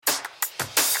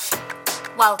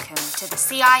Welcome to the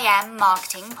CIM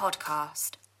Marketing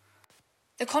Podcast.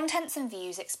 The contents and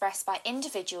views expressed by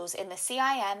individuals in the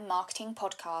CIM Marketing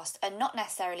Podcast are not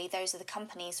necessarily those of the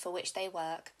companies for which they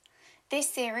work. This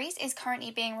series is currently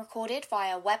being recorded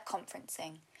via web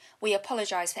conferencing. We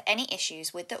apologise for any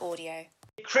issues with the audio.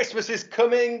 Christmas is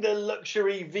coming. The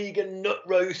luxury vegan nut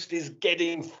roast is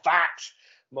getting fat.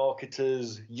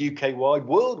 Marketers UK-wide,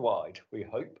 worldwide, we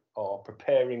hope, are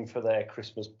preparing for their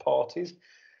Christmas parties.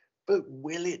 But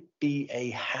will it be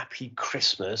a happy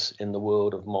Christmas in the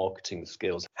world of marketing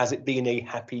skills? Has it been a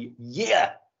happy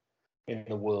year in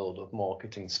the world of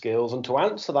marketing skills? And to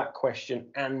answer that question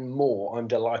and more, I'm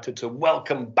delighted to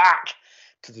welcome back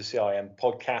to the CIM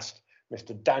podcast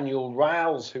Mr. Daniel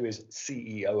Rowles, who is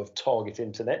CEO of Target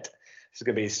Internet. This is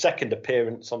going to be his second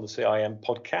appearance on the CIM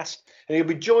podcast. And he'll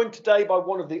be joined today by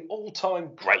one of the all-time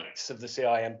greats of the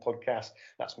CIM podcast.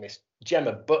 That's Miss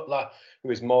Gemma Butler, who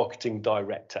is Marketing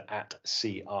Director at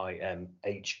CIM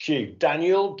HQ.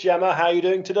 Daniel, Gemma, how are you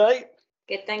doing today?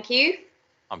 Good, thank you.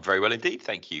 I'm very well indeed,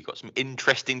 thank you. Got some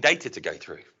interesting data to go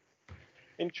through.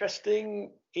 Interesting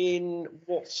in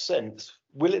what sense?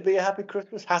 Will it be a happy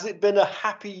Christmas? Has it been a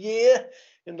happy year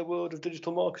in the world of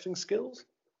digital marketing skills?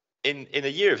 In a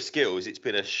year of skills, it's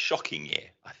been a shocking year,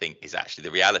 I think, is actually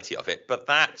the reality of it. But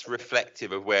that's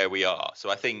reflective of where we are. So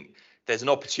I think there's an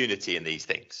opportunity in these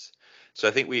things. So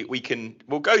I think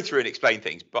we'll go through and explain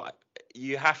things, but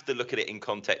you have to look at it in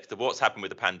context of what's happened with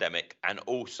the pandemic and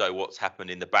also what's happened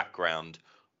in the background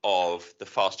of the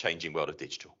fast changing world of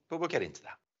digital. But we'll get into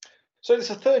that. So it's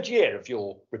the third year of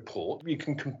your report. You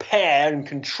can compare and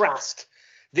contrast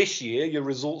this year, your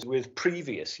results with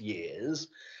previous years.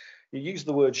 You use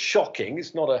the word shocking.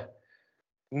 It's not a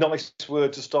nice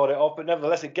word to start it off, but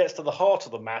nevertheless, it gets to the heart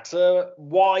of the matter.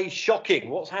 Why shocking?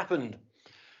 What's happened?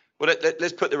 Well,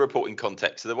 let's put the report in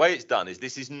context. So the way it's done is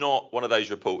this is not one of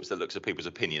those reports that looks at people's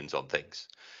opinions on things.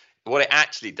 What it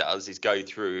actually does is go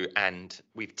through, and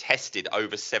we've tested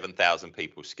over 7,000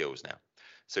 people's skills now.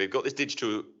 So we've got this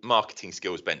digital marketing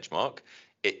skills benchmark.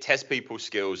 It tests people's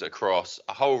skills across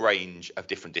a whole range of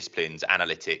different disciplines: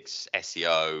 analytics,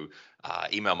 SEO,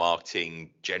 email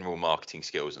marketing, general marketing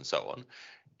skills, and so on.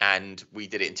 And we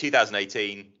did it in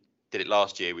 2018, did it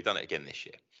last year, we've done it again this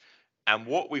year. And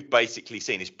what we've basically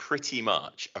seen is pretty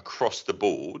much across the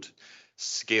board,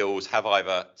 skills have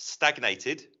either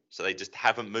stagnated, so they just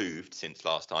haven't moved since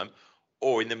last time,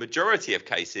 or in the majority of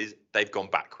cases, they've gone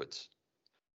backwards.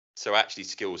 So actually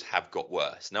skills have got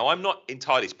worse. Now, I'm not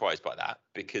entirely surprised by that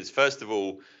because, first of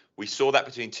all, we saw that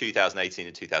between 2018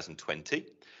 and 2020.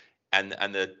 And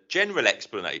the general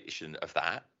explanation of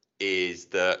that is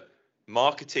that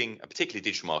marketing, particularly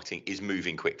digital marketing, is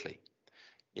moving quickly.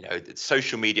 You know, the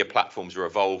social media platforms are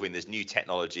evolving. There's new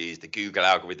technologies. The Google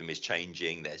algorithm is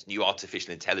changing. There's new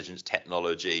artificial intelligence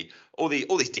technology, all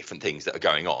these different things that are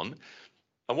going on.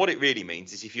 And what it really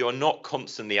means is if you're not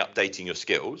constantly updating your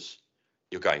skills,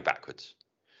 you're going backwards,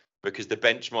 because the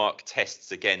benchmark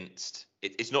tests against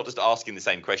it's not just asking the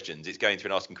same questions, it's going through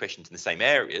and asking questions in the same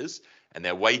areas, and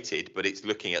they're weighted, but it's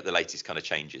looking at the latest kind of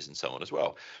changes and so on as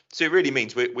well. So it really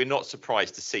means we're not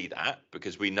surprised to see that,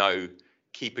 because we know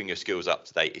keeping your skills up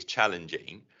to date is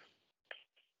challenging.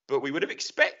 But we would have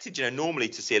expected, normally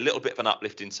to see a little bit of an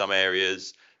uplift in some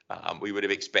areas. We would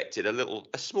have expected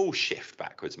a small shift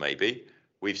backwards maybe.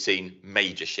 We've seen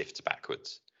major shifts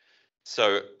backwards.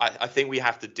 So I think we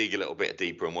have to dig a little bit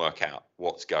deeper and work out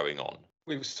what's going on.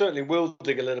 We certainly will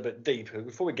dig a little bit deeper.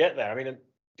 Before we get there, I mean,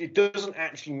 it doesn't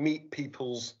actually meet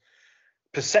people's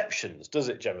perceptions, does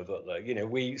it, Gemma Butler?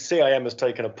 CIM has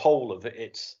taken a poll of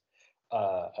its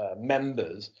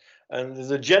members, and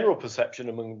there's a general perception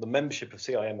among the membership of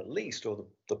CIM at least, or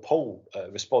the poll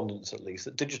respondents at least,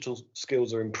 that digital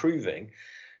skills are improving.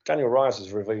 Daniel Rowles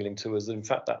is revealing to us that in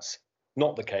fact that's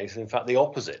not the case, and in fact the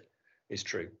opposite is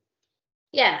true.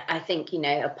 Yeah, I think,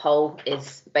 a poll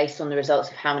is based on the results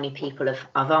of how many people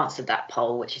have answered that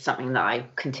poll, which is something that I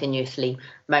continuously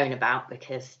moan about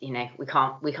because, we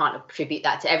can't attribute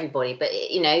that to everybody. But,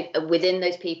 within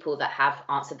those people that have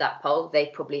answered that poll, they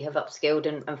probably have upskilled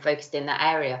and focused in that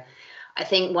area. I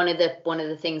think one of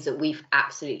the things that we've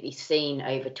absolutely seen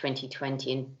over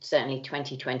 2020 and certainly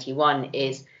 2021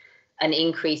 is an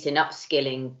increase in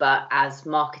upskilling, but as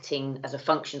marketing as a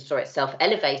function saw itself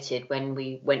elevated when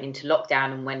we went into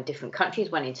lockdown and when different countries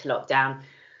went into lockdown,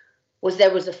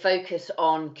 there was a focus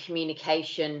on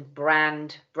communication,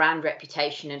 brand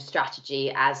reputation and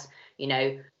strategy as,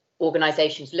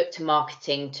 organizations look to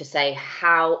marketing to say,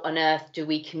 how on earth do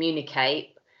we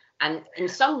communicate? And in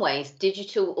some ways,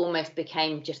 digital almost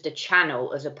became just a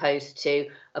channel as opposed to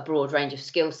a broad range of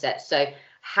skill sets. So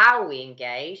how we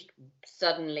engaged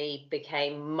suddenly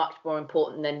became much more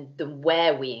important than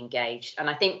where we engaged. And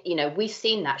I think, we've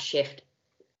seen that shift.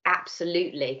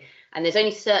 Absolutely. And there's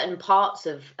only certain parts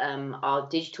of our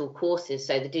digital courses.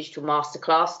 So the digital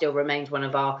masterclass still remains one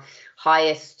of our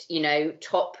highest,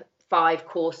 top 5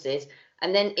 courses.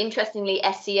 And then interestingly,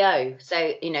 SEO.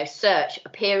 So, search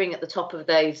appearing at the top of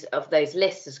those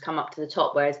lists has come up to the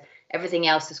top, whereas everything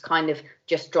else has kind of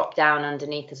just dropped down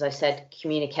underneath, as I said,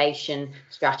 communication,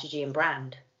 strategy, and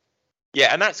brand.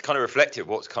 Yeah, and that's kind of reflective of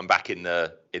what's come back in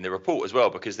the report as well,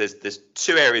 because there's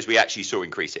 2 areas we actually saw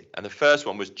increasing, and the first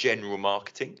one was general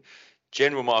marketing.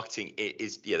 General marketing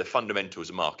is the fundamentals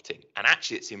of marketing, and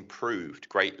actually it's improved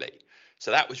greatly. So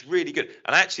that was really good,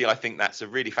 and actually I think that's a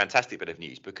really fantastic bit of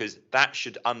news, because that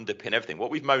should underpin everything.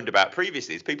 What we've moaned about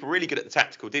previously is people really good at the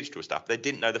tactical digital stuff. They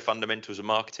didn't know the fundamentals of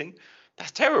marketing.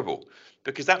 That's terrible,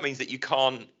 because that means that you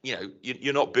can't,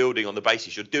 you're not building on the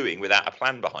basis you're doing without a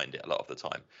plan behind it a lot of the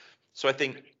time. So I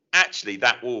think actually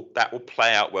that will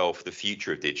play out well for the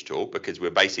future of digital, because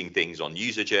we're basing things on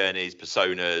user journeys,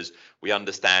 personas. We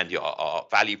understand our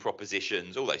value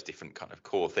propositions, all those different kind of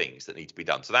core things that need to be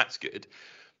done. So that's good.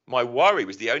 My worry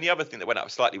was the only other thing that went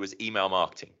up slightly was email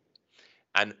marketing.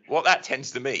 And what that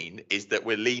tends to mean is that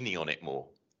we're leaning on it more.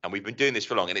 And we've been doing this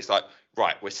for long. And it's like,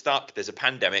 right, we're stuck. There's a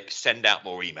pandemic. Send out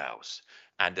more emails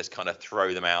and just kind of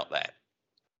throw them out there.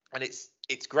 And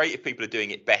it's great if people are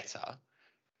doing it better.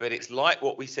 But it's like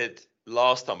what we said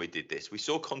last time we did this. We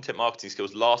saw content marketing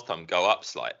skills last time go up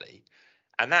slightly.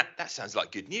 And that sounds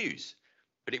like good news.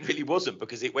 But it really wasn't,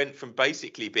 because it went from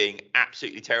basically being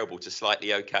absolutely terrible to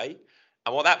slightly okay.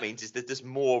 And what that means is that there's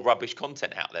more rubbish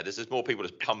content out there. There's more people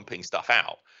just pumping stuff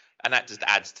out. And that just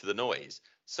adds to the noise.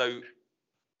 So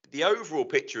the overall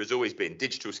picture has always been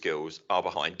digital skills are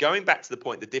behind. Going back to the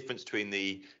point, the difference between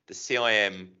the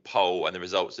CIM poll and the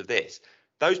results of this,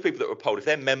 those people that were polled, if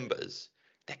they're members,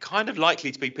 they're kind of likely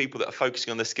to be people that are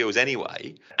focusing on their skills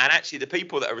anyway. And actually the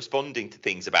people that are responding to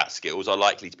things about skills are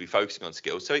likely to be focusing on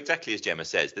skills. So exactly as Gemma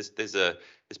says,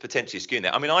 there's potentially a skew in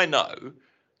there. I mean, I know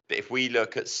that if we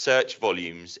look at search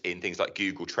volumes in things like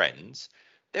Google Trends,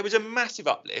 there was a massive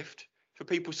uplift for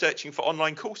people searching for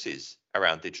online courses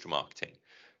around digital marketing.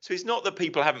 So it's not that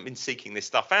people haven't been seeking this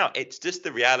stuff out. It's just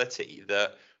the reality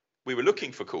that we were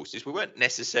looking for courses. We weren't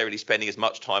necessarily spending as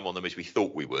much time on them as we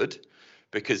thought we would,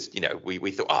 because,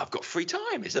 we thought, I've got free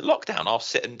time. It's a lockdown. I'll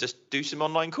sit and just do some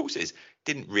online courses.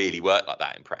 Didn't really work like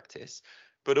that in practice.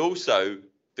 But also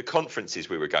the conferences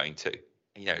we were going to,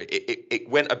 it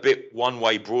went a bit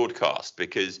one-way broadcast,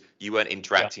 because you weren't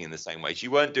interacting in the same ways. You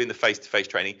weren't doing the face-to-face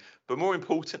training. But more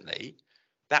importantly,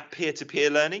 that peer-to-peer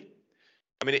learning.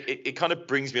 I mean, it kind of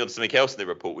brings me on to something else in the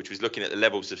report, which was looking at the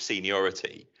levels of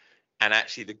seniority. And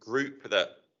actually the group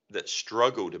that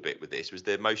struggled a bit with this was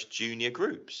the most junior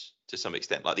groups to some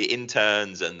extent, like the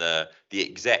interns and the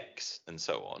execs and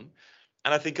so on.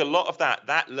 And I think a lot of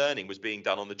that learning was being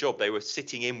done on the job. They were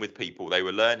sitting in with people, they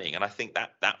were learning. And I think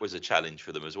that was a challenge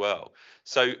for them as well.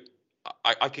 So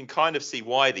I can kind of see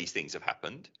why these things have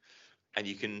happened. And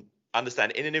you can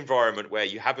understand in an environment where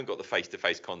you haven't got the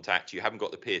face-to-face contact, you haven't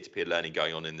got the peer-to-peer learning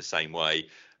going on in the same way.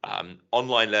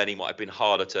 Online learning might have been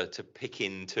harder to pick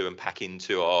into and pack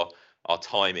into our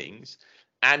timings,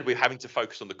 and we're having to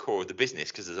focus on the core of the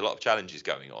business because there's a lot of challenges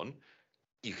going on.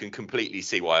 You can completely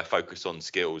see why a focus on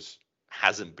skills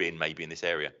hasn't been maybe in this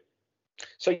area.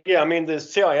 So, yeah, I mean, the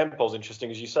CIM poll is interesting,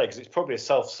 as you say, because it's probably a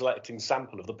self-selecting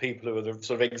sample of the people who are the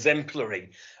sort of exemplary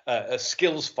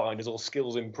skills finders or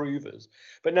skills improvers.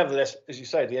 But nevertheless, as you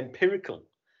say, the empirical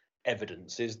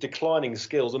evidence is declining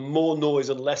skills and more noise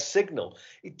and less signal.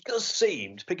 It does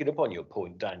seem, picking up on your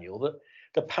point, Daniel, that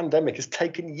the pandemic has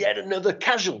taken yet another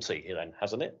casualty then,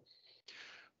 hasn't it?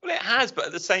 Well, it has, but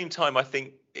at the same time, I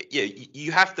think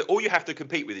you have to. All you have to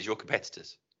compete with is your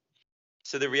competitors.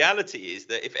 So the reality is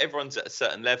that if everyone's at a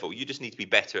certain level, you just need to be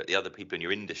better at the other people in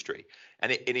your industry.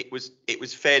 And it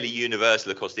was fairly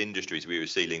universal across industries. We were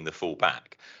seeing the fall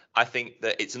back. I think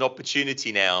that it's an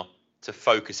opportunity now to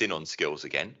focus in on skills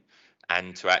again,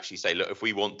 and to actually say, look, if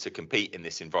we want to compete in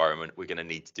this environment, we're going to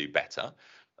need to do better.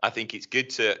 I think it's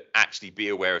good to actually be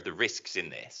aware of the risks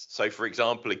in this. So, for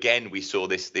example, again, we saw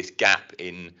this gap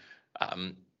in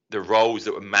the roles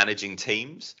that were managing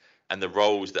teams and the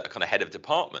roles that are kind of head of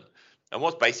department. And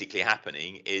what's basically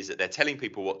happening is that they're telling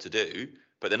people what to do,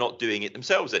 but they're not doing it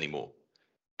themselves anymore.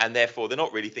 And therefore, they're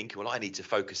not really thinking, well, I need to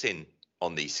focus in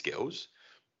on these skills,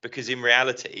 because in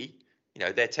reality,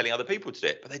 they're telling other people to do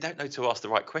it, but they don't know to ask the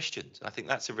right questions. And I think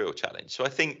that's a real challenge. So I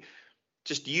think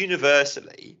just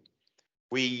universally,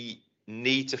 we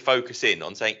need to focus in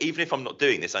on saying, even if I'm not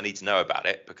doing this, I need to know about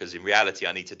it, because in reality,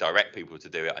 I need to direct people to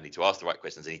do it. I need to ask the right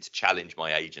questions. I need to challenge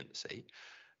my agency.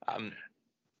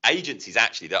 Agencies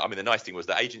actually, the nice thing was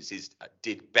that agencies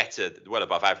did better, well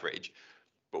above average.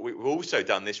 But we've also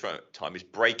done this time is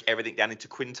break everything down into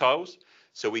quintiles.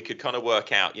 So we could kind of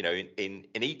work out, in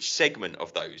each segment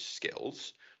of those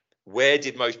skills, where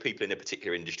did most people in a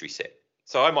particular industry sit?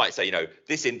 So I might say,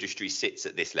 this industry sits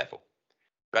at this level.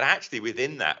 But actually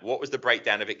within that, what was the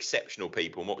breakdown of exceptional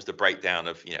people and what was the breakdown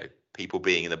of, people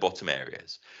being in the bottom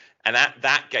areas? And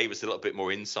that gave us a little bit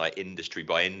more insight industry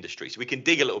by industry. So we can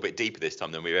dig a little bit deeper this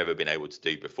time than we've ever been able to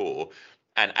do before.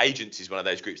 And agencies, one of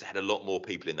those groups that had a lot more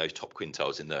people in those top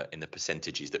quintiles in the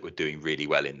percentages that were doing really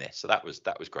well in this. So that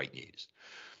was great news.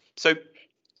 So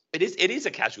it is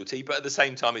a casualty, but at the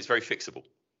same time, it's very fixable.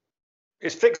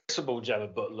 It's fixable, Gemma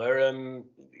Butler.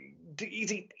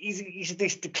 Is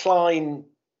this decline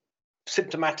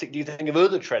symptomatic, do you think, of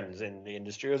other trends in the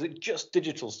industry, or is it just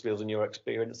digital skills in your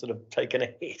experience that have taken a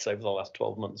hit over the last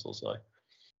 12 months or so?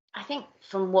 I think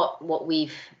from what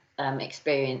we've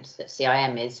experienced at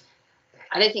CIM is,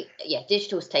 I don't think,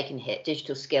 digital's taken a hit,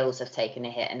 digital skills have taken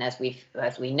a hit, and as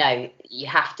we know, you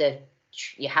have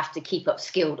to keep up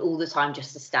skilled all the time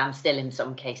just to stand still in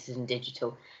some cases in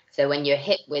digital. So when you're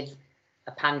hit with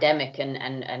a pandemic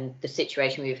and the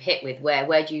situation we've hit with, where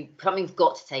something's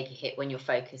got to take a hit when your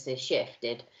focus is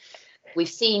shifted. We've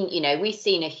seen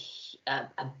a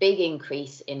big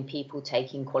increase in people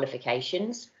taking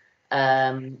qualifications,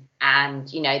 and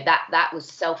that was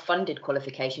self-funded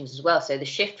qualifications as well. So the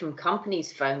shift from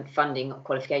companies funding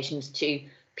qualifications to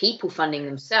people funding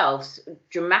themselves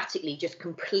dramatically, just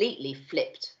completely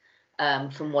flipped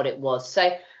from what it was. So,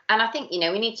 and I think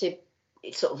we need to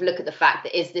sort of look at the fact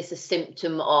that, is this a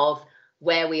symptom of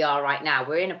where we are right now?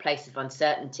 We're in a place of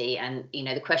uncertainty, and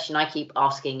the question I keep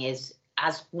asking is,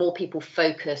 as more people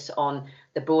focus on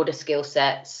the broader skill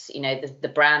sets,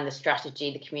 the brand, the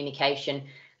strategy, the communication,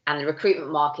 and the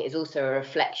recruitment market is also a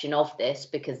reflection of this,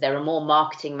 because there are more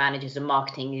marketing managers and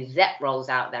marketing exec roles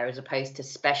out there as opposed to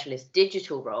specialist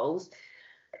digital roles.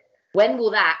 When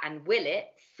will it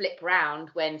flip round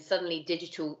when suddenly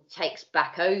digital takes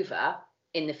back over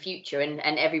in the future and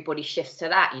everybody shifts to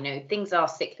that? Things are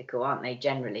cyclical, aren't they,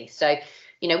 generally? So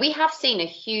we have seen a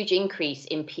huge increase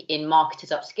in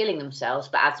marketers upskilling themselves,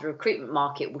 but as the recruitment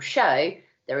market will show,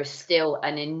 there is still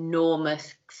an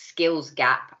enormous skills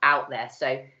gap out there.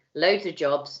 So loads of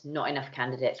jobs, not enough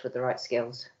candidates with the right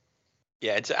skills.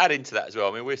 Yeah, and to add into that as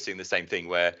well, we're seeing the same thing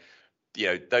where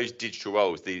those digital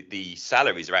roles, the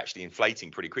salaries are actually inflating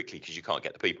pretty quickly because you can't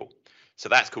get the people. So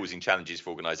that's causing challenges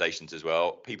for organizations as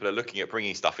well. People are looking at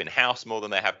bringing stuff in-house more than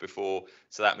they have before.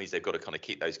 So that means they've got to kind of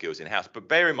keep those skills in-house. But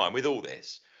bear in mind, with all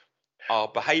this, our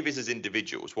behaviors as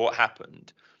individuals, what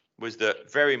happened was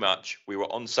that very much we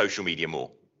were on social media more.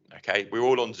 Okay, we were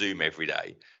all on Zoom every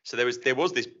day. So there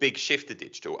was this big shift to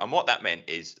digital. And what that meant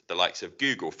is the likes of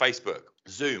Google, Facebook,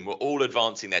 Zoom were all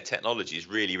advancing their technologies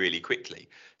really, really quickly.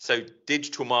 So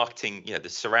digital marketing, the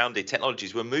surrounding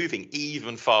technologies were moving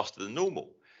even faster than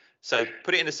normal. So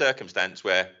put it in a circumstance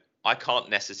where I can't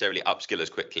necessarily upskill as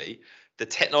quickly. The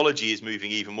technology is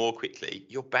moving even more quickly.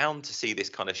 You're bound to see this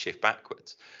kind of shift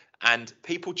backwards. And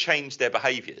people change their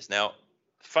behaviors. Now,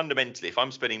 fundamentally, if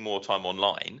I'm spending more time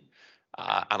online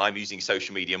and I'm using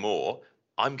social media more,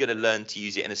 I'm going to learn to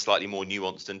use it in a slightly more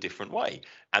nuanced and different way.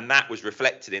 And that was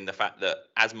reflected in the fact that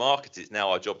as marketers, it's now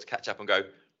our job to catch up and go,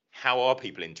 how are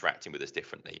people interacting with us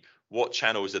differently? What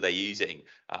channels are they using?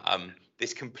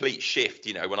 This complete shift,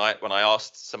 when I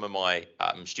asked some of my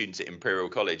students at Imperial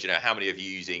College, how many of you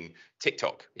using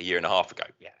TikTok a year and a half ago?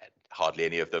 Yeah, hardly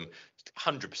any of them.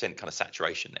 100% kind of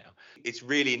saturation now. It's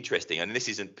really interesting, and this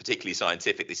isn't particularly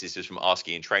scientific. This is just from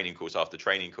asking in training calls after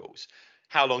training calls.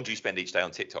 How long do you spend each day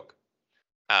on TikTok?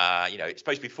 It's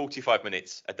supposed to be 45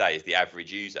 minutes a day as the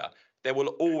average user. There will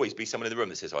always be someone in the room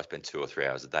that says, I spend 2 or 3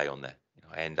 hours a day on there.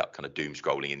 I end up kind of doom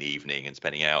scrolling in the evening and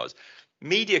spending hours.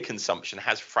 Media consumption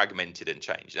has fragmented and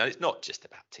changed. And it's not just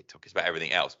about TikTok, it's about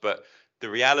everything else. But the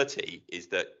reality is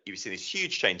that you've seen this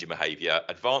huge change in behavior,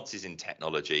 advances in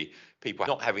technology, people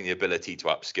not having the ability to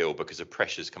upskill because of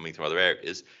pressures coming from other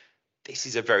areas. This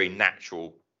is a very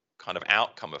natural kind of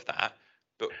outcome of that.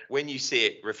 But when you see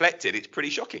it reflected, it's pretty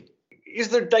shocking. Is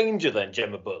there danger then,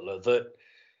 Gemma Butler, that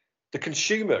the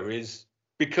consumer is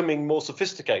becoming more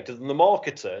sophisticated than the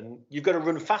marketer, and you've got to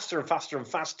run faster and faster and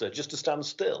faster just to stand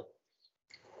still?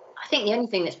 I think the only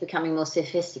thing that's becoming more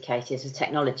sophisticated is the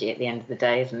technology at the end of the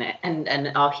day, isn't it?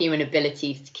 And our human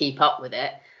abilities to keep up with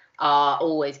it are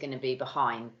always going to be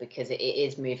behind because it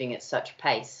is moving at such a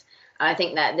pace. I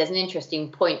think that there's an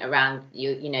interesting point around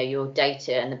your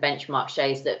data, and the benchmark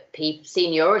shows that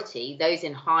seniority, those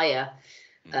in higher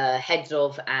heads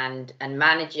of and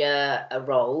manager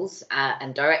roles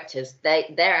and directors,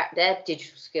 their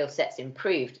digital skill sets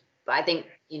improved. But I think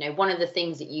one of the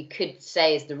things that you could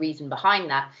say is the reason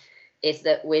behind that is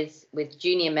that with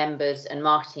junior members and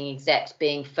marketing execs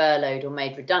being furloughed or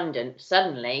made redundant,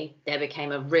 suddenly there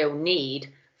became a real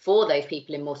need for those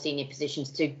people in more senior positions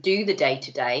to do the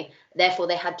day-to-day. Therefore,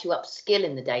 they had to upskill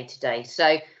in the day-to-day.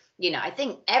 So, I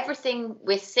think everything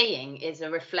we're seeing is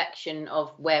a reflection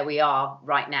of where we are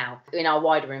right now in our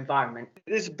wider environment.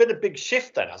 There's been a big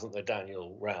shift then, hasn't there,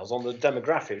 Daniel Rouse, on the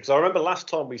demographics? I remember last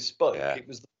time we spoke, It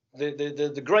was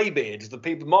the greybeards, the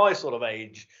people my sort of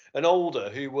age and older,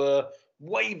 who were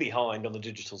way behind on the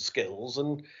digital skills.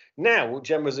 And now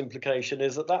Gemma's implication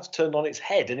is that that's turned on its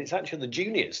head, and it's actually the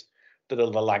juniors that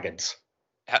are the laggards.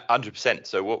 100%.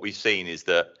 So what we've seen is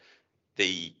that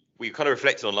we kind of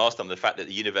reflected on last time the fact that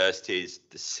the universities,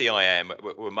 the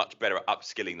CIM, were much better at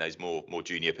upskilling those more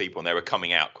junior people, and they were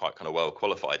coming out quite kind of well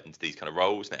qualified into these kind of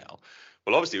roles now.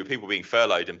 Well, obviously, with people being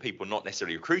furloughed and people not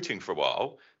necessarily recruiting for a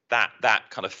while, that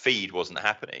kind of feed wasn't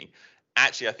happening.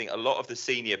 Actually, I think a lot of the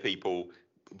senior people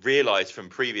realized from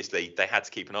previously they had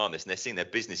to keep an eye on this, and they're seeing their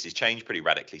businesses change pretty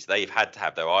radically, so they've had to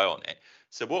have their eye on it.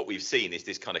 So what we've seen is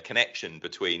this kind of connection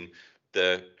between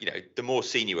the more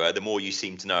senior you are, the more you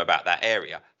seem to know about that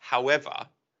area. However,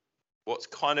 what's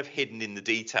kind of hidden in the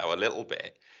detail a little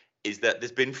bit is that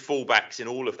there's been fallbacks in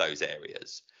all of those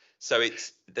areas. So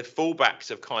it's the fallbacks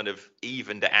have kind of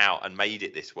evened it out and made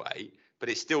it this way, but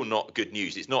it's still not good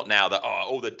news. It's not now that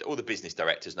all the business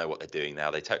directors know what they're doing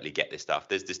now. They totally get this stuff.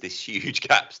 There's just this huge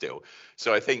gap still.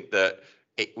 So I think that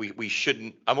we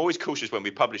shouldn't. I'm always cautious when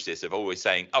we publish this of always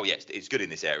saying, oh yes, it's good in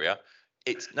this area.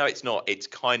 It's not. It's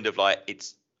kind of like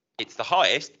it's the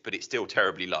highest, but it's still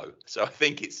terribly low. So I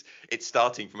think it's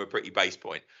starting from a pretty base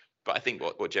point. But I think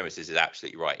what Gemma says is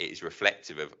absolutely right. It is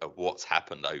reflective of what's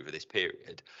happened over this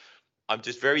period. I'm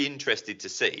just very interested to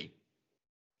see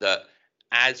that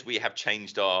as we have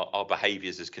changed our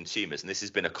behaviours as consumers, and this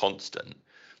has been a constant,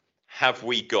 have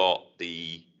we got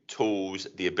the tools,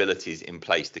 the abilities in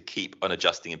place to keep on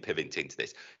adjusting and pivoting to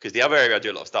this? Because the other area I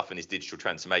do a lot of stuff in is digital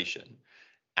transformation.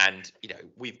 And,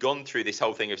 we've gone through this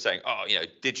whole thing of saying,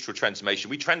 digital transformation.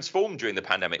 We transformed during the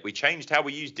pandemic. We changed how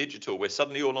we use digital. We're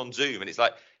suddenly all on Zoom. And it's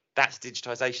like, that's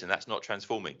digitization. That's not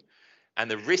transforming.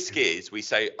 And the risk is we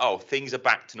say, things are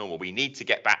back to normal. We need to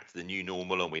get back to the new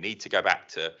normal, and we need to go back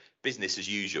to business as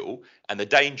usual. And the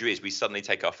danger is we suddenly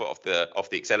take our foot off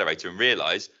the accelerator and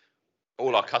realize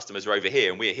all our customers are over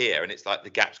here and we're here. And it's like the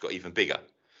gap's got even bigger.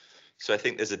 So I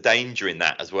think there's a danger in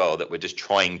that as well, that we're just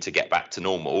trying to get back to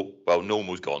normal. Well,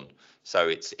 normal's gone. So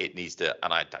it needs to,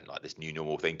 and I don't like this new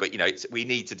normal thing, but we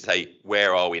need to say,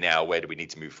 where are we now? Where do we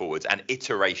need to move forwards? And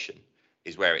iteration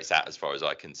is where it's at as far as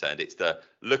I'm concerned. It's the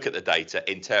look at the data,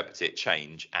 interpret it,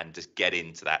 change, and just get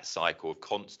into that cycle of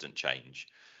constant change.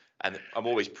 And I'm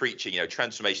always preaching,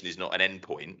 transformation is not an end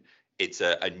point. It's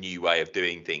a new way of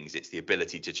doing things. It's the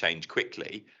ability to change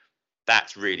quickly.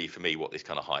 That's really, for me, what this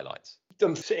kind of highlights.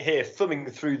 I'm sitting here thumbing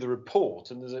through the report,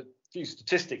 and there's a few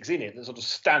statistics in it that sort of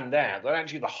stand out. They're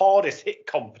actually the hardest hit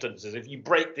competences. If you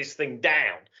break this thing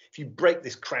down, if you break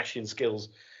this crash in skills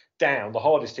down, the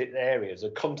hardest hit areas are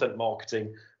content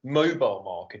marketing, mobile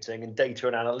marketing, and data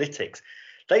and analytics.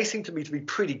 They seem to me to be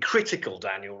pretty critical,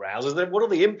 Daniel Rouse. What are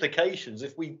the implications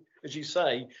if we, as you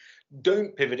say,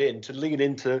 don't pivot to lean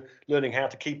into learning how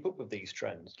to keep up with these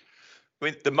trends? I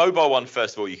mean, the mobile one,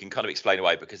 first of all, you can kind of explain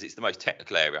away because it's the most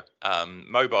technical area.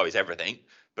 Mobile is everything,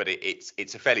 but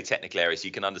it's a fairly technical area, so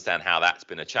you can understand how that's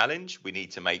been a challenge. We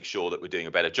need to make sure that we're doing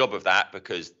a better job of that,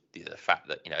 because the fact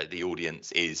that the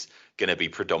audience is going to be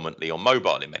predominantly on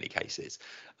mobile in many cases.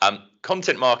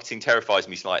 Content marketing terrifies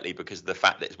me slightly because of the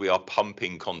fact that we are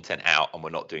pumping content out and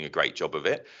we're not doing a great job of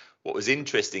it. What was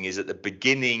interesting is at the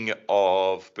beginning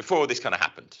of, before this kind of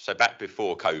happened, so back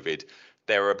before COVID,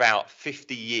 there were about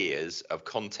 50 years of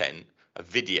content, of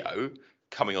video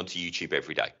coming onto YouTube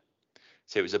every day.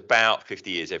 So it was about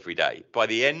 50 years every day. By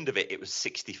the end of it, it was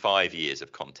 65 years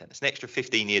of content. It's an extra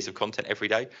 15 years of content every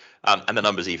day. And the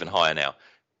number's even higher now.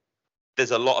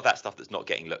 There's a lot of that stuff that's not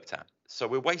getting looked at. So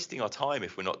we're wasting our time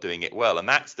if we're not doing it well. And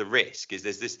that's the risk, is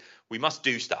there's this, we must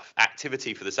do stuff,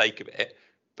 activity for the sake of it.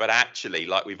 But actually,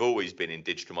 like we've always been in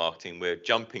digital marketing, we're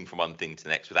jumping from one thing to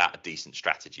the next without a decent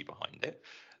strategy behind it.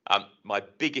 My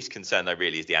biggest concern, though,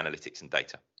 really is the analytics and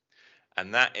data.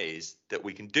 And that is that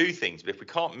we can do things, but if we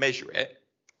can't measure it,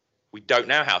 we don't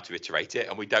know how to iterate it,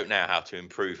 and we don't know how to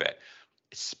improve it,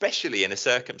 especially in a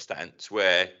circumstance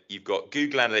where you've got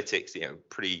Google Analytics,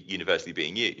 pretty universally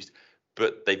being used,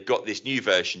 but they've got this new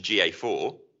version,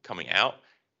 GA4, coming out,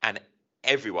 and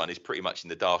everyone is pretty much in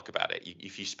the dark about it.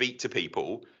 If you speak to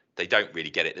people, they don't really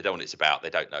get it. They don't know what it's about. They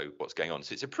don't know what's going on.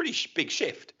 So it's a pretty big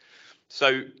shift.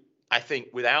 So I think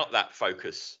without that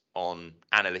focus on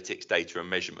analytics, data, and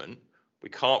measurement, we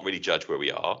can't really judge where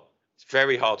we are. It's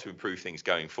very hard to improve things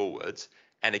going forwards.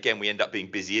 And again, we end up being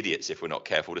busy idiots if we're not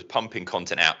careful, just pumping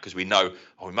content out because we know,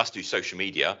 we must do social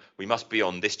media. We must be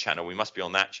on this channel. We must be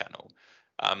on that channel.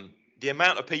 The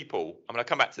amount of people, I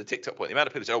come back to the TikTok point, the amount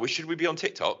of people say, should we be on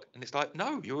TikTok? And it's like,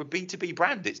 no, you're a B2B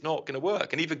brand. It's not going to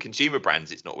work. And even consumer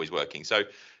brands, it's not always working. So,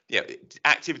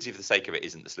 activity for the sake of it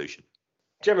isn't the solution.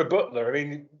 Gemma Butler,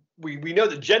 we know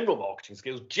that general marketing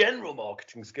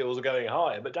skills are going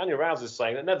higher, but Daniel Rouse is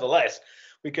saying that nevertheless,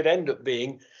 we could end up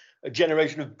being a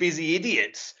generation of busy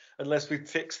idiots unless we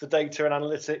fix the data and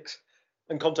analytics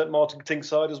and content marketing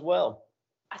side as well.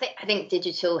 I think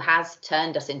digital has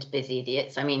turned us into busy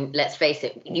idiots. Let's face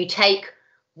it, you take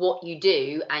what you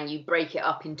do and you break it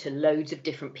up into loads of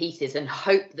different pieces and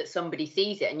hope that somebody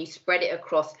sees it, and you spread it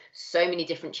across so many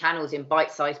different channels in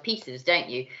bite-sized pieces, don't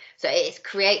you? So it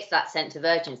creates that sense of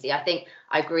urgency. I think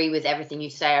I agree with everything you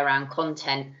say around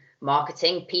content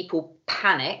marketing. People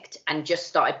panicked and just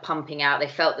started pumping out. They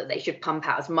felt that they should pump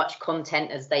out as much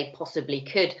content as they possibly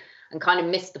could and kind of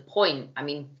missed the point.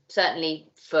 Certainly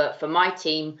for my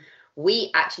team,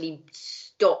 we actually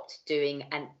stopped doing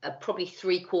probably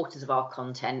 3/4 of our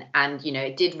content. And,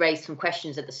 it did raise some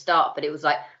questions at the start, but it was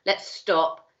like, let's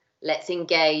stop, let's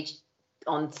engage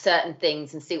on certain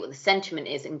things and see what the sentiment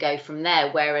is and go from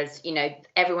there. Whereas,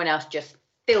 everyone else just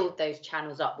filled those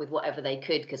channels up with whatever they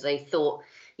could because they thought,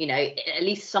 at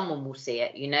least someone will see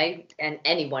it, and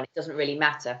anyone, it doesn't really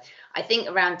matter. I think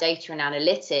around data and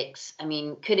analytics,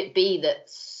 could it be that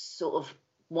sort of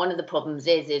one of the problems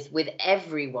is with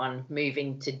everyone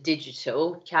moving to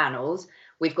digital channels,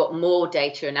 we've got more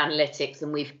data and analytics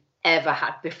than we've ever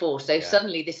had before. So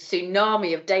suddenly this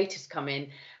tsunami of data's come in,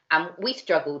 and we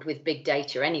struggled with big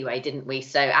data anyway, didn't we?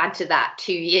 So add to that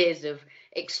 2 years of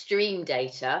extreme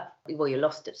data, well, you're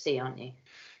lost at sea, aren't you?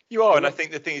 You are, and I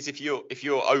think the thing is, if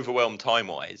you're overwhelmed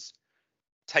time-wise,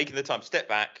 taking the time to step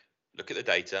back, look at the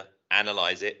data,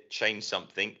 analyze it, change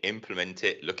something, implement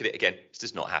it, look at it again, it's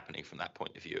just not happening from that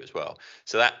point of view as well.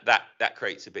 So that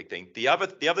creates a big thing. The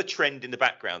other trend in the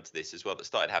background to this as well that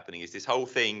started happening is this whole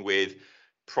thing with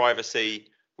privacy,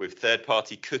 with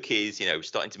third-party cookies,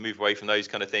 starting to move away from those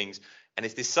kind of things. And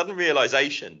it's this sudden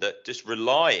realization that just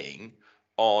relying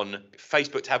on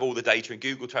Facebook to have all the data and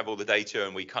Google to have all the data,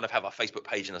 and we kind of have our Facebook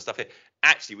page and our stuff here.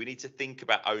 Actually, we need to think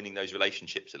about owning those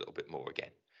relationships a little bit more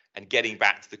again and getting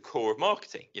back to the core of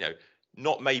marketing.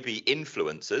 Not maybe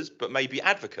influencers, but maybe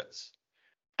advocates,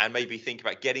 and maybe think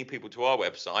about getting people to our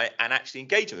website and actually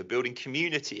engaging with building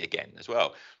community again as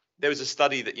well. There was a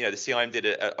study that the CIM did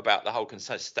about the whole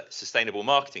sustainable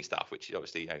marketing stuff, which is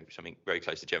obviously something very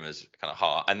close to Gemma's kind of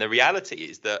heart. And the reality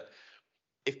is that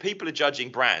if people are judging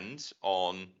brands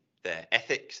on their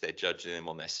ethics, they're judging them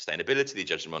on their sustainability, they're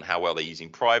judging them on how well they're using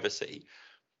privacy,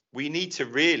 we need to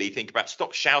really think about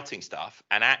stop shouting stuff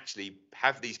and actually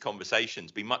have these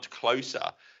conversations, be much closer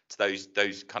to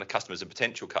those kind of customers and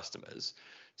potential customers.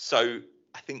 So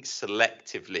I think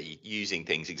selectively using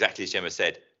things, exactly as Gemma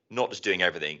said, not just doing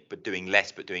everything, but doing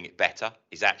less, but doing it better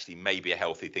is actually maybe a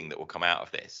healthy thing that will come out of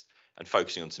this, and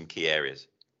focusing on some key areas.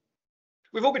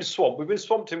 We've all been swamped. We've been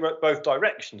swamped in both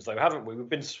directions, though, haven't we? We've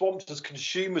been swamped as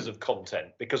consumers of content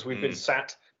because we've been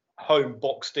sat home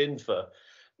boxed in for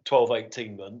 12,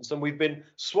 18 months. And we've been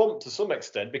swamped to some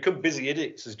extent, become busy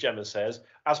idiots, as Gemma says,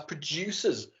 as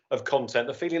producers of content,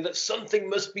 the feeling that something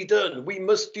must be done. We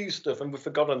must do stuff. And we've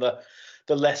forgotten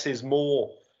the less is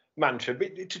more mantra,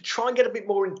 but to try and get a bit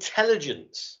more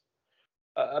intelligence,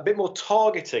 a bit more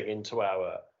targeting into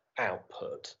our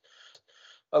output.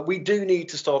 We do need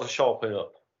to start to sharpen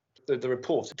up. The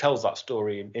report tells that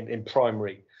story in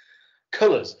primary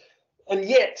colours. And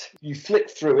yet, you flick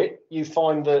through it, you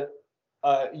find that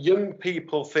young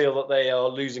people feel that they are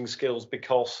losing skills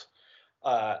because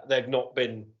they've not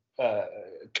been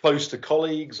close to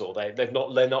colleagues, or they're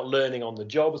not learning on the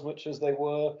job as much as they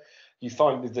were. You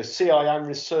find the CIM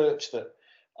research that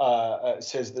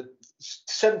says that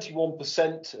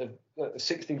 71% of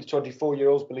 16 to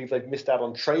 24-year-olds believe they've missed out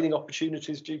on training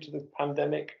opportunities due to the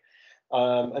pandemic.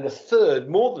 And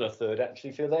more than a third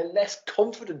actually feel they're less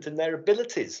confident in their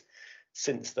abilities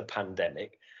since the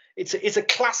pandemic. It's a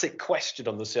classic question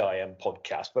on the CIM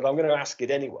podcast, but I'm going to ask it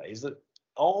anyway, is that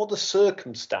are the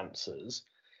circumstances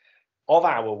of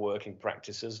our working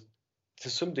practices to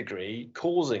some degree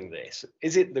causing this?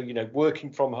 Is it the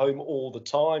working from home all the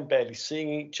time, barely seeing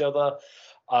each other?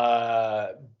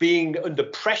 being under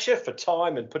pressure for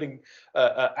time and putting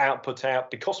output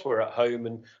out because we're at home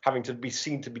and having to be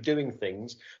seen to be doing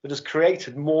things, that has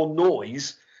created more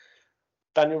noise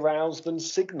than aroused than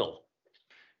signal.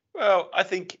 Well, I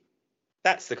think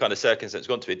that's the kind of circumstance it's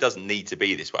gone to. It doesn't need to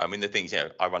be this way. I mean, the things,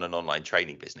 I run an online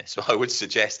training business, so I would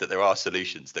suggest that there are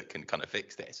solutions that can kind of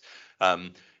fix this.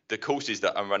 The courses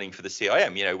that I'm running for the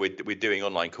CIM, we're doing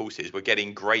online courses. We're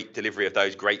getting great delivery of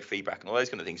those, great feedback and all those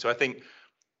kind of things. So I think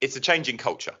it's a change in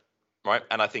culture, right?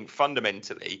 And I think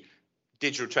fundamentally,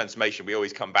 digital transformation, we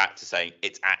always come back to saying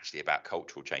it's actually about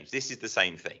cultural change. This is the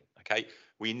same thing, okay?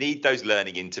 We need those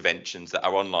learning interventions that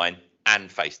are online and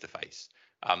face-to-face.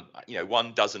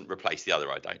 One doesn't replace the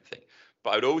other, I don't think.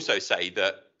 But I would also say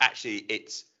that actually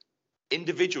it's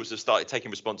individuals have started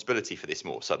taking responsibility for this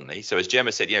more suddenly. So as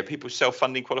Gemma said, people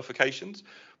self-funding qualifications.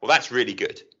 Well, that's really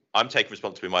good. I'm taking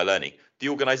responsibility for my learning. The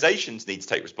organizations need to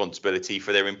take responsibility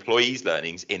for their employees'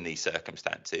 learnings in these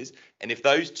circumstances. And if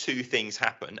those two things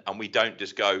happen and we don't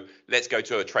just go, let's go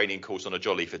to a training course on a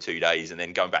jolly for 2 days and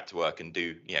then going back to work and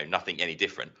do, nothing any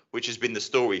different, which has been the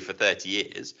story for 30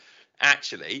 years,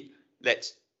 actually,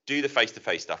 let's do the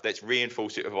face-to-face stuff. Let's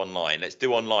reinforce it with online. Let's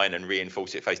do online and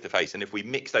reinforce it face-to-face. And if we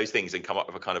mix those things and come up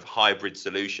with a kind of hybrid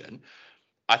solution,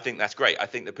 I think that's great. I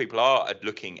think that people are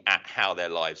looking at how their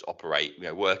lives operate,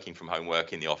 working from home,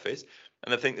 working in the office.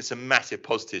 And I think there's some massive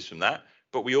positives from that.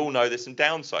 But we all know there's some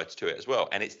downsides to it as well.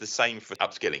 And it's the same for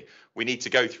upskilling. We need to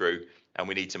go through and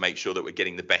we need to make sure that we're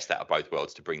getting the best out of both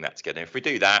worlds to bring that together. And if we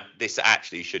do that, this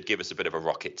actually should give us a bit of a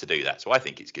rocket to do that. So I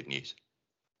think it's good news.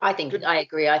 I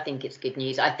agree. I think it's good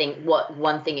news. I think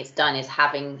one thing it's done is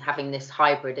having this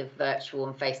hybrid of virtual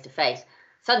and face-to-face.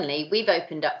 Suddenly, we've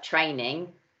opened up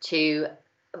training to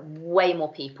way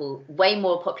more people, way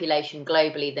more population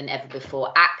globally than ever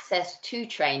before. Access to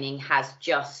training has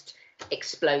just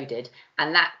exploded,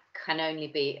 and that can only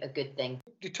be a good thing.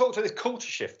 You talked to this culture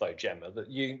shift though, Gemma, that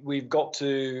we've got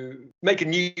to make a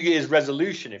New Year's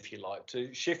resolution, if you like,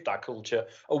 to shift our culture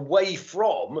away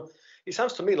from, it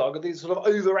sounds to me like these sort of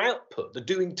over output, the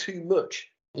doing too much.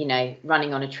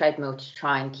 Running on a treadmill to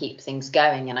try and keep things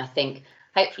going. And I think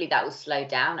hopefully that will slow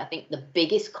down. I think the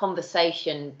biggest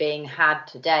conversation being had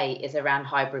today is around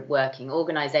hybrid working.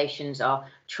 Organizations are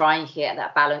trying to get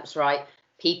that balance right.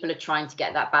 People are trying to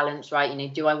get that balance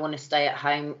right. Do I want to stay at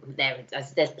home?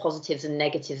 There's positives and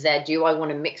negatives there. Do I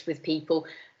want to mix with people?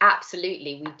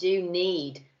 Absolutely. We do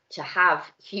need to have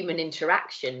human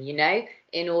interaction,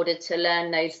 in order to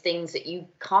learn those things that you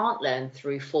can't learn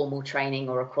through formal training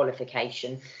or a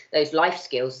qualification. Those life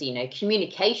skills,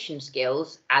 communication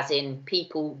skills, as in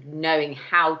people knowing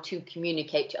how to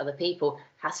communicate to other people,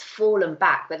 has fallen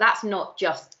back. But that's not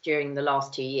just during the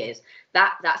last 2 years.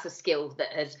 That's a skill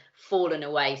that has fallen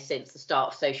away since the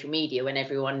start of social media, when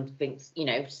everyone thinks,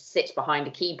 sits behind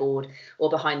a keyboard or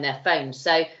behind their phone.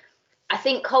 So I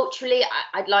think culturally,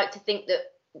 I'd like to think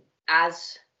that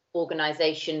as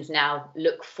organizations now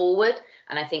look forward,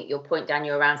 and I think your point,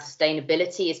 Daniel, around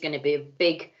sustainability is going to be a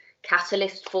big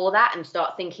catalyst for that, and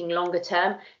start thinking longer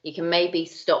term, you can maybe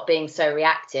stop being so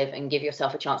reactive and give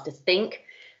yourself a chance to think.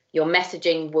 Your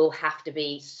messaging will have to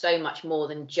be so much more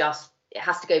than just, it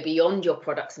has to go beyond your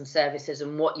products and services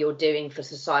and what you're doing for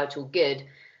societal good.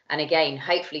 And again,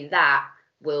 hopefully that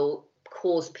will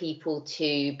cause people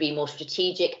to be more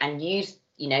strategic and use,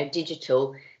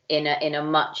 digital in a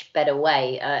much better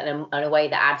way, in a way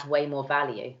that adds way more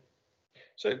value.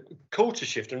 So culture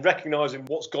shift and recognising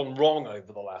what's gone wrong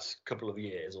over the last couple of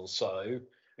years or so,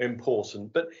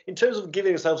 important. But in terms of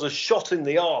giving ourselves a shot in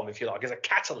the arm, if you like, as a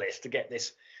catalyst to get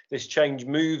this change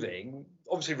moving,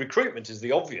 obviously recruitment is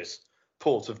the obvious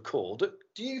port of call. Do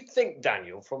you think,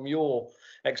 Daniel, from your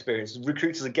experience,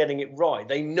 recruiters are getting it right?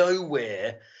 They know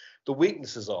where the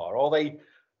weaknesses are. Are they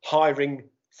hiring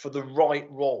for the right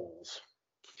roles?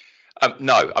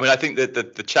 No, I mean, I think that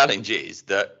the challenge is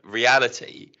that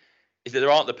reality is that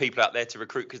there aren't the people out there to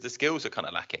recruit because the skills are kind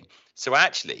of lacking. So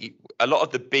actually, a lot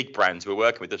of the big brands we're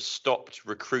working with have stopped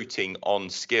recruiting on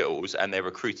skills, and they're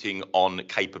recruiting on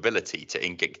capability to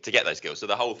get those skills. So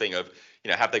the whole thing of,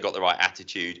 have they got the right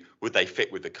attitude? Would they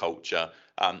fit with the culture?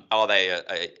 Are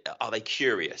they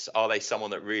curious? Are they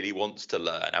someone that really wants to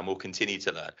learn and will continue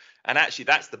to learn? And actually,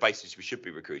 that's the basis we should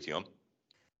be recruiting on.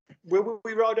 Will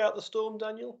we ride out the storm,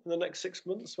 Daniel, in the next 6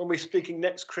 months? When we're speaking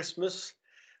next Christmas,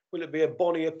 will it be a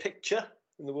bonnier picture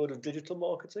in the world of digital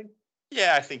marketing?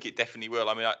 Yeah, I think it definitely will.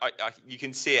 I mean, you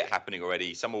can see it happening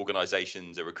already. Some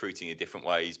organisations are recruiting in different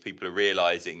ways. People are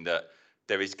realising that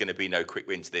there is going to be no quick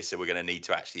win to this, so we're going to need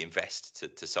to actually invest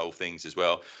to solve things as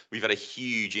well. We've had a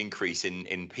huge increase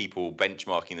in people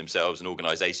benchmarking themselves and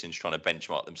organisations trying to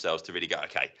benchmark themselves to really go,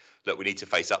 okay, look, we need to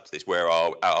face up to this. Where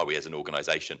are we as an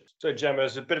organisation? So, Gemma,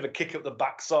 there's a bit of a kick up the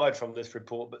backside from this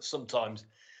report, but sometimes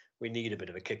we need a bit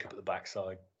of a kick up the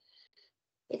backside.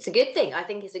 It's a good thing. I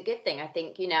think it's a good thing. I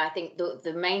think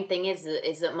the main thing is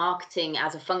that marketing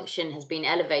as a function has been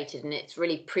elevated, and it's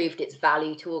really proved its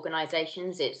value to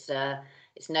organisations. It's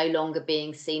no longer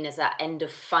being seen as that end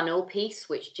of funnel piece,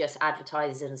 which just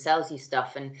advertises and sells you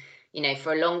stuff. And,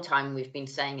 for a long time, we've been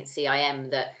saying at CIM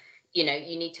that, you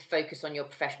need to focus on your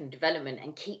professional development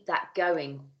and keep that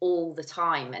going all the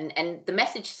time. And the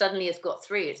message suddenly has got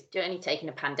through. It's only taken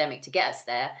a pandemic to get us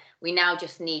there. We now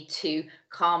just need to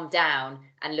calm down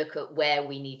and look at where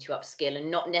we need to upskill, and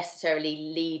not necessarily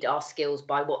lead our skills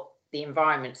by what the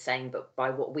environment's saying, but by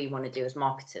what we want to do as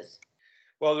marketers.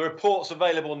 Well, the report's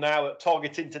available now at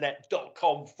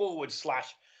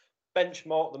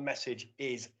targetinternet.com/benchmark. The message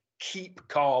is keep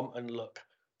calm and look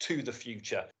to the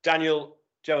future. Daniel,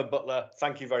 Gemma Butler,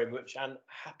 thank you very much, and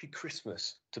happy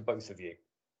Christmas to both of you.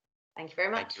 Thank you very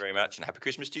much. Thank you very much, and happy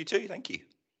Christmas to you too. Thank you.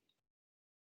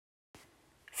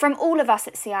 From all of us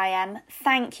at CIM,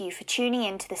 thank you for tuning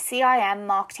in to the CIM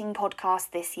Marketing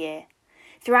Podcast this year.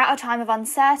 Throughout a time of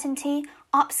uncertainty,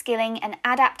 upskilling and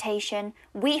adaptation,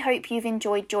 we hope you've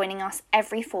enjoyed joining us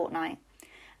every fortnight.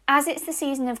 As it's the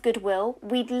season of goodwill,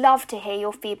 we'd love to hear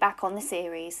your feedback on the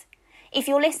series. If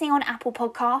you're listening on Apple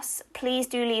Podcasts, please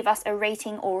do leave us a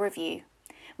rating or review.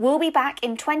 We'll be back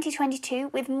in 2022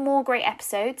 with more great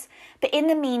episodes, but in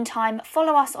the meantime,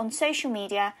 follow us on social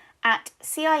media at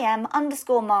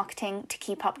CIM_marketing to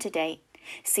keep up to date.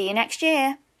 See you next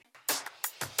year.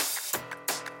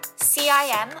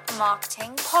 CIM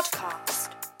Marketing Podcast.